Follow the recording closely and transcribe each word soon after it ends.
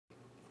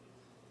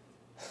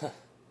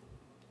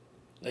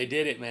They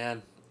did it,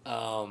 man.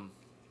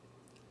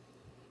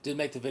 Did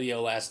make the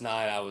video last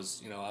night. I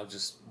was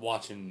just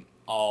watching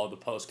all the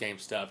post game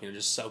stuff.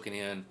 Just soaking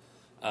in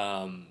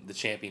the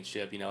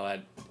championship.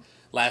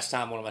 Last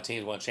time one of my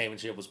teams won a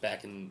championship was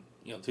back in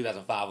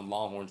 2005 when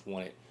Longhorns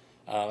won it.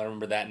 I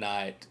remember that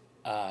night.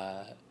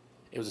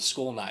 It was a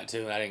school night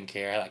too, and I didn't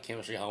care. I had like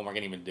chemistry homework. I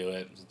didn't even do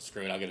it.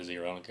 Screw it, I'll get a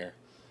zero. I don't care.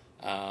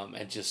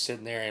 And just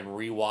sitting there and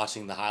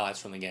rewatching the highlights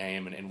from the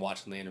game and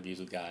watching the interviews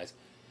with guys.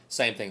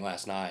 Same thing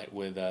last night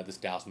with this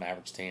Dallas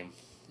Mavericks team.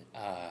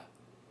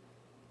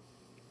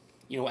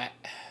 You know,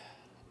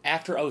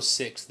 after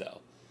 '06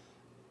 though,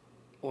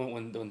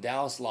 when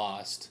Dallas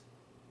lost,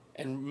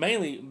 and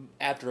mainly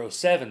after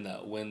 '07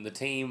 though, when the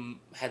team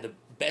had the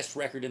best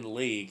record in the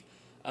league,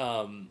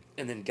 and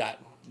then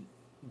got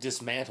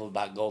dismantled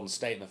by Golden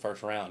State in the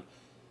first round.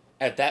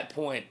 At that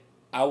point,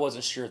 I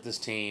wasn't sure if this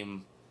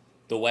team,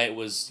 the way it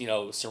was,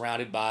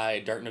 surrounded by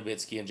Dirk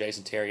Nowitzki and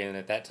Jason Terry, and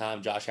at that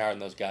time Josh Howard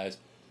and those guys,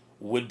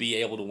 would be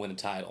able to win a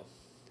title.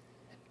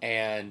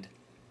 And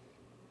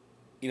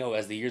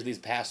as these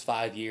past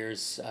 5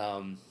 years,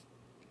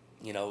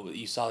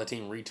 you saw the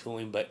team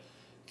retooling, but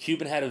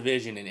Cuban had a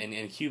vision,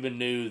 and Cuban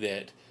knew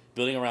that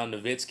building around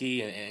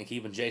Nowitzki and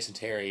keeping Jason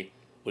Terry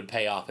would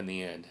pay off in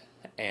the end.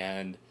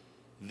 And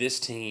this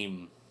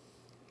team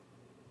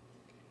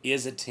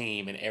is a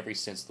team in every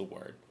sense of the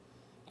word.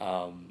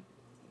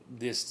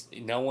 This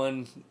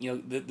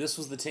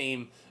was the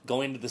team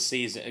going into the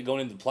season,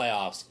 going into the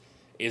playoffs,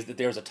 is that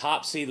there was a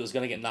top seed that was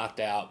going to get knocked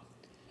out.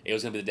 It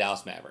was going to be the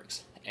Dallas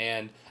Mavericks.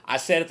 And I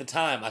said at the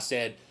time,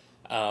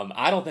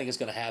 I don't think it's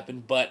going to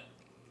happen, but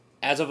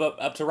as of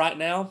up to right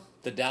now,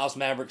 the Dallas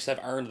Mavericks have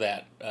earned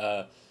that,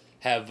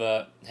 have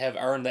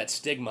earned that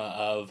stigma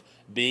of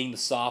being the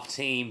soft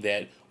team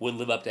that would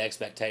live up to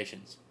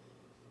expectations.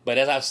 But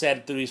as I've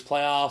said through these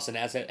playoffs, and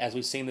as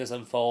we've seen this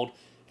unfold,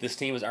 this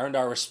team has earned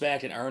our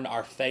respect and earned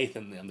our faith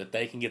in them that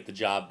they can get the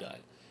job done,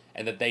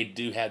 and that they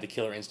do have the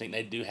killer instinct.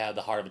 They do have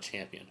the heart of a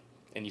champion,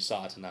 and you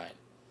saw it tonight.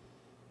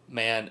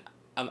 Man,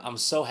 I'm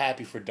so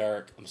happy for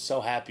Dirk. I'm so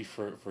happy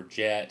for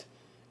Jet,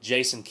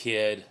 Jason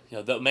Kidd.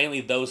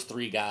 Mainly those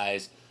three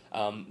guys.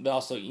 But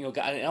also,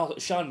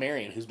 Sean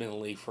Marion, who's been in the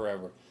league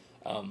forever.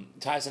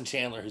 Tyson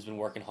Chandler, who's been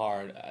working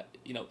hard.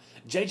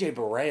 JJ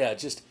Barea.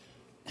 Just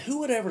who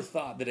would ever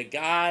thought that a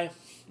guy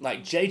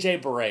like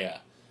JJ Barea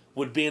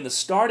would be in the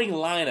starting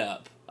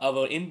lineup of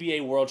an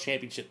NBA World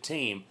Championship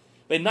team,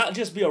 but not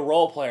just be a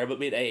role player, but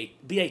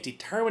be a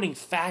determining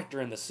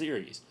factor in the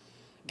series.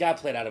 Guy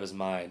played out of his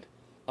mind.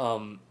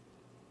 And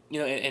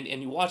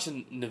you're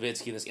watching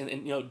Nowitzki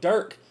and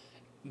Dirk,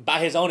 by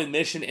his own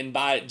admission and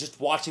by just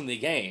watching the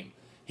game,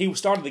 he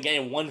started the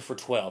game 1 for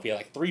 12. He had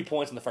like 3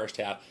 points in the first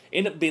half.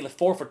 Ended up being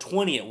 4 for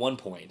 20 at one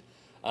point.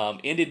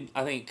 Ended,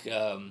 I think,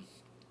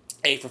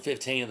 8 for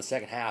 15 in the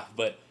second half,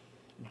 but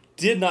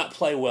did not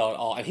play well at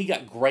all. And he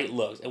got great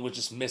looks and was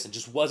just missing,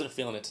 just wasn't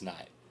feeling it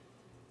tonight.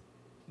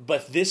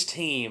 But this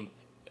team,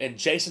 and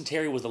Jason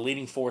Terry was the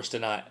leading force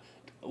tonight,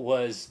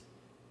 was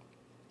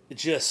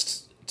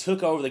just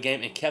took over the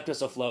game and kept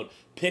us afloat,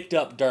 picked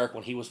up Dirk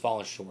when he was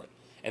falling short.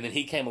 And then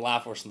he came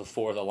alive for us in the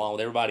fourth, along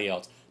with everybody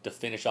else, to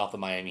finish off the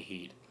Miami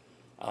Heat.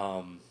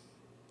 And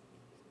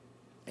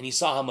you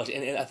saw how much,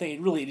 and I think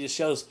it really just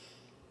shows,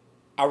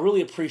 I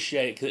really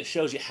appreciate it because it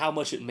shows you how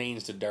much it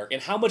means to Dirk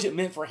and how much it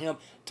meant for him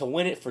to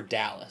win it for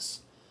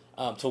Dallas,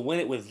 to win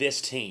it with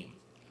this team.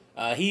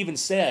 He even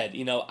said,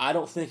 I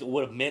don't think it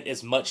would have meant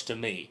as much to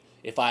me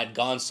if I had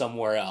gone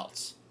somewhere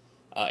else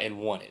and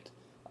won it.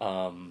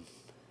 And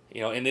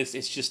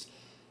it's just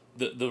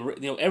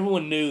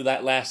everyone knew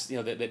that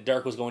that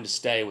Dirk was going to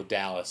stay with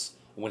Dallas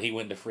when he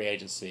went into free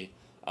agency,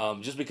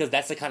 just because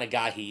that's the kind of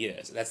guy he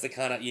is. That's the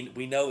kind of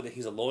we know that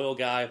he's a loyal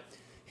guy.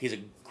 He's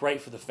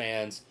great for the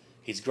fans.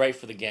 He's great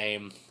for the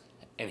game,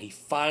 and he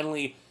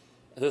finally,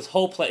 this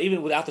whole play,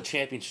 even without the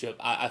championship,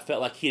 I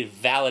felt like he had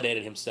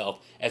validated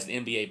himself as an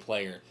NBA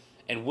player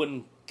and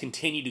wouldn't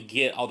continue to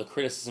get all the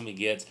criticism he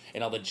gets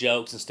and all the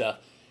jokes and stuff.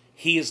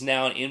 He is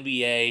now an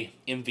NBA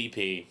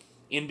MVP,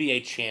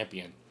 NBA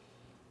champion,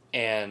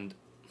 and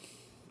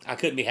I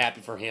couldn't be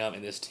happy for him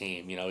and this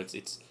team.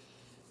 It's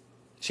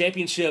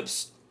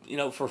championships,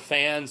 for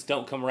fans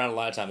don't come around a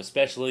lot of time,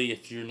 especially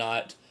if you're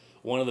not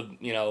one of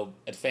the,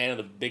 a fan of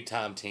the big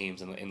time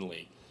teams in the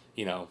league,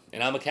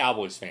 and I'm a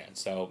Cowboys fan,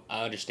 so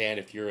I understand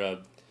if you're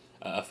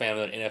a fan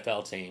of an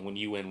NFL team, when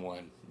you win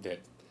one,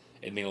 that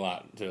it means a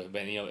lot to it.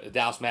 But, the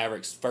Dallas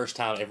Mavericks, first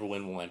time ever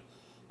win one,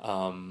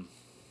 and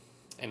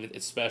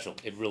it's special.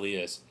 It really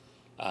is.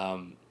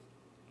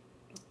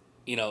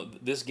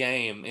 This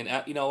game,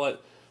 and you know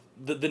what,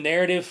 the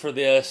narrative for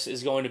this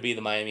is going to be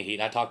the Miami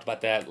Heat. I talked about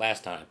that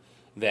last time,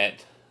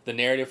 that the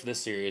narrative for this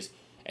series,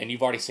 and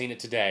you've already seen it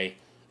today,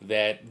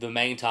 that the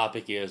main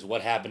topic is what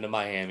happened to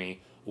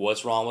Miami,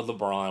 what's wrong with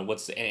LeBron,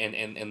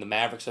 and the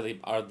Mavericks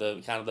are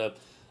the kind of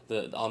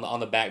the on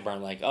the back burner,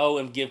 like,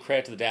 and give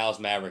credit to the Dallas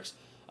Mavericks.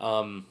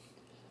 But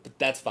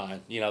that's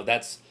fine.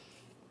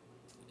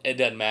 It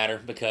doesn't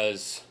matter,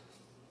 because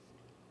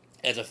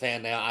as a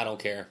fan now, I don't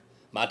care.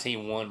 My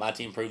team won. My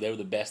team proved they were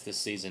the best this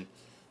season,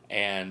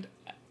 and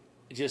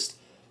just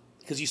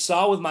because you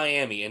saw with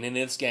Miami and in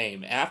this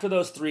game, after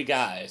those three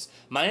guys,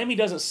 Miami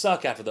doesn't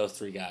suck after those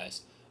three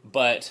guys,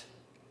 but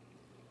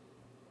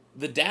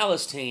the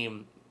Dallas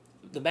team,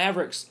 the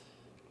Mavericks,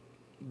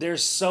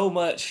 there's so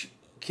much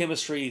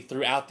chemistry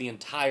throughout the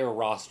entire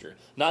roster.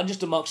 Not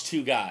just amongst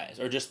two guys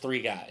or just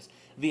three guys.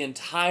 The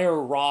entire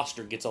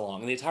roster gets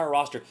along. And the entire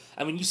roster,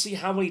 I mean, you see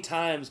how many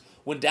times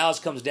when Dallas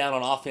comes down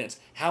on offense,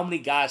 how many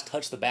guys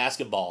touch the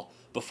basketball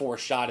before a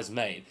shot is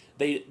made.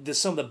 There's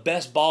some of the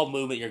best ball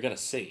movement you're going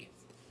to see.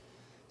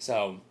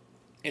 So,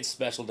 it's a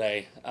special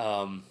day.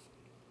 I've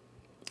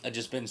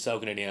just been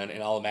soaking it in,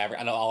 and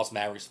I know all us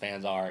Mavericks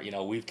fans are. You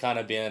know, we've kind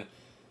of been,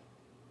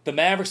 the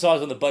Mavericks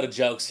always been the butt of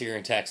jokes here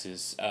in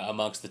Texas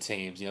amongst the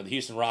teams. You know, the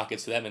Houston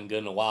Rockets, who haven't been good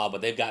in a while,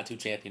 but they've got 2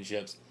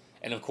 championships.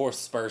 And, of course,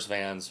 the Spurs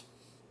fans,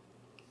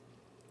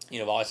 you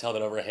know, have always held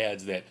it over our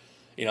heads that,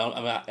 you know,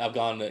 I've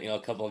gone to, you know,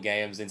 a couple of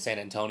games in San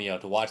Antonio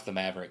to watch the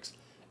Mavericks.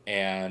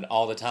 And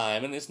all the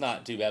time, and it's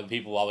not too bad, but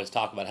people always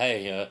talk about,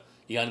 hey,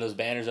 you got any of those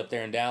banners up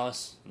there in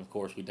Dallas? And, of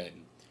course, we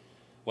didn't.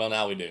 Well,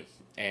 now we do.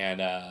 And,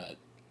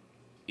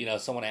 you know,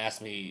 someone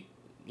asked me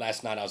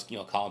last night, I was, you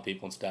know, calling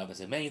people and stuff, and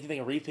said, man, you think they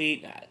can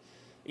repeat?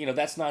 You know,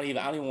 that's not even,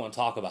 I don't even want to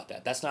talk about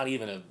that. That's not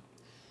even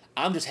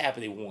I'm just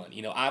happy they won.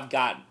 You know, I've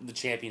got the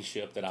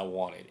championship that I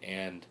wanted,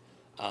 and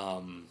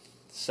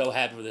so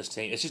happy for this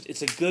team.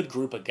 It's a good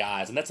group of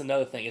guys, and that's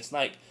another thing. It's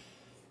like,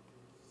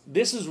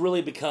 this has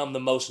really become the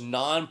most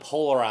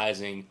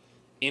non-polarizing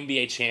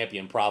NBA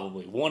champion,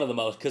 probably. One of the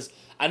most, because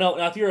I know,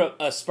 now if you're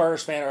a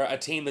Spurs fan or a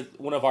team that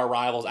one of our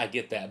rivals, I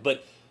get that.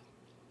 But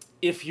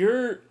if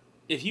you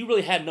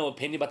really had no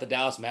opinion about the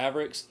Dallas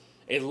Mavericks,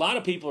 a lot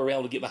of people are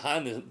able to get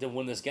behind them to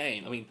win this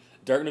game. I mean,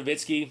 Dirk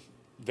Nowitzki,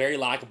 very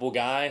likable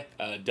guy,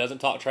 doesn't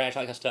talk trash,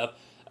 like that stuff.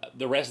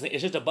 The rest of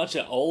it's just a bunch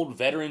of old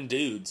veteran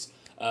dudes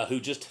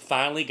who just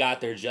finally got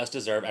their just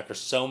deserved after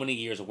so many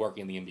years of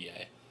working in the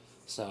NBA.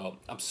 So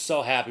I'm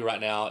so happy right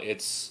now.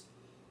 It's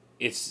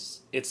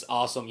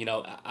awesome. You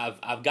know,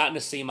 I've gotten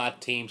to see my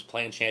teams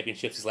playing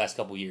championships these last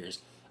couple years,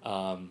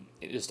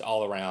 just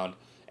all around,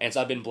 and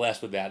so I've been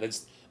blessed with that.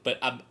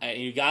 But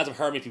you guys have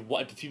heard me,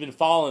 if you've been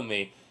following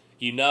me,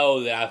 you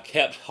know that I've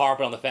kept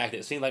harping on the fact that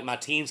it seems like my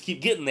teams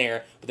keep getting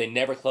there, but they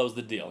never close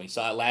the deal. You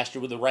saw it last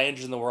year with the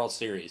Rangers in the World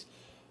Series.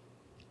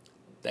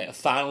 They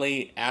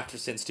finally,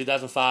 since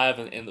 2005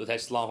 and the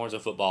Texas Longhorns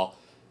of football,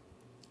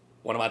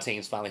 one of my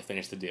teams finally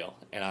finished the deal,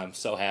 and I'm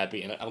so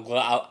happy. And I'm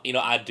glad. You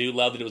know, I do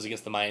love that it was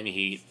against the Miami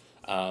Heat,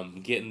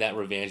 getting that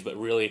revenge. But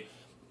really,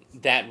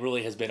 that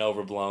really has been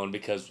overblown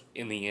because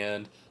in the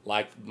end,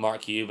 like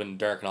Mark Cuban and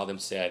Dirk and all them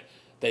said,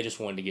 they just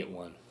wanted to get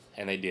one,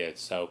 and they did.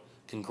 So,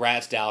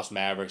 congrats, Dallas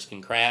Mavericks.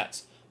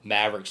 Congrats,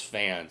 Mavericks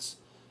fans.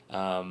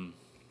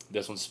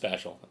 This one's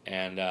special,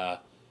 and I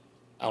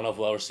don't know if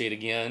we'll ever see it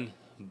again,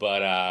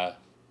 but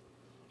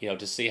you know,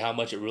 to see how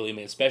much it really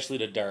meant, especially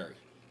to Dirk.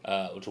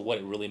 To what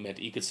it really meant.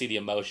 You could see the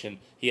emotion.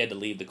 He had to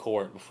leave the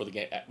court before the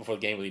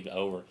game was even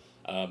over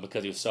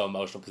because he was so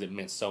emotional because it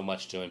meant so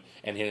much to him.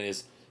 And in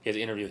his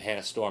interview with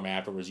Hannah Storm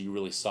afterwards, you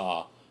really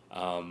saw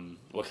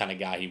what kind of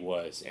guy he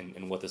was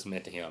and what this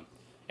meant to him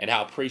and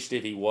how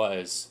appreciative he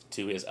was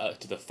to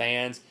the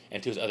fans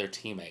and to his other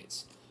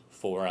teammates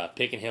for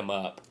picking him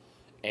up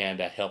and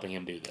helping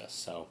him do this.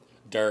 So,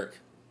 Dirk,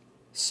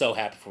 so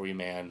happy for you,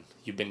 man.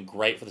 You've been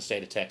great for the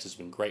state of Texas. You've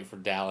been great for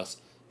Dallas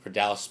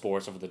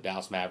sports, and for the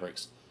Dallas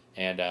Mavericks.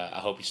 And I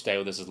hope you stay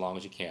with us as long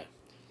as you can.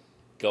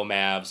 Go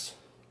Mavs.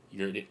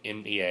 You're the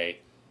NBA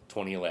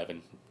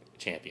 2011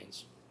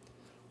 champions.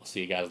 We'll see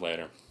you guys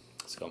later.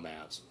 Let's go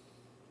Mavs.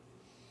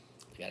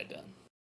 We got it done.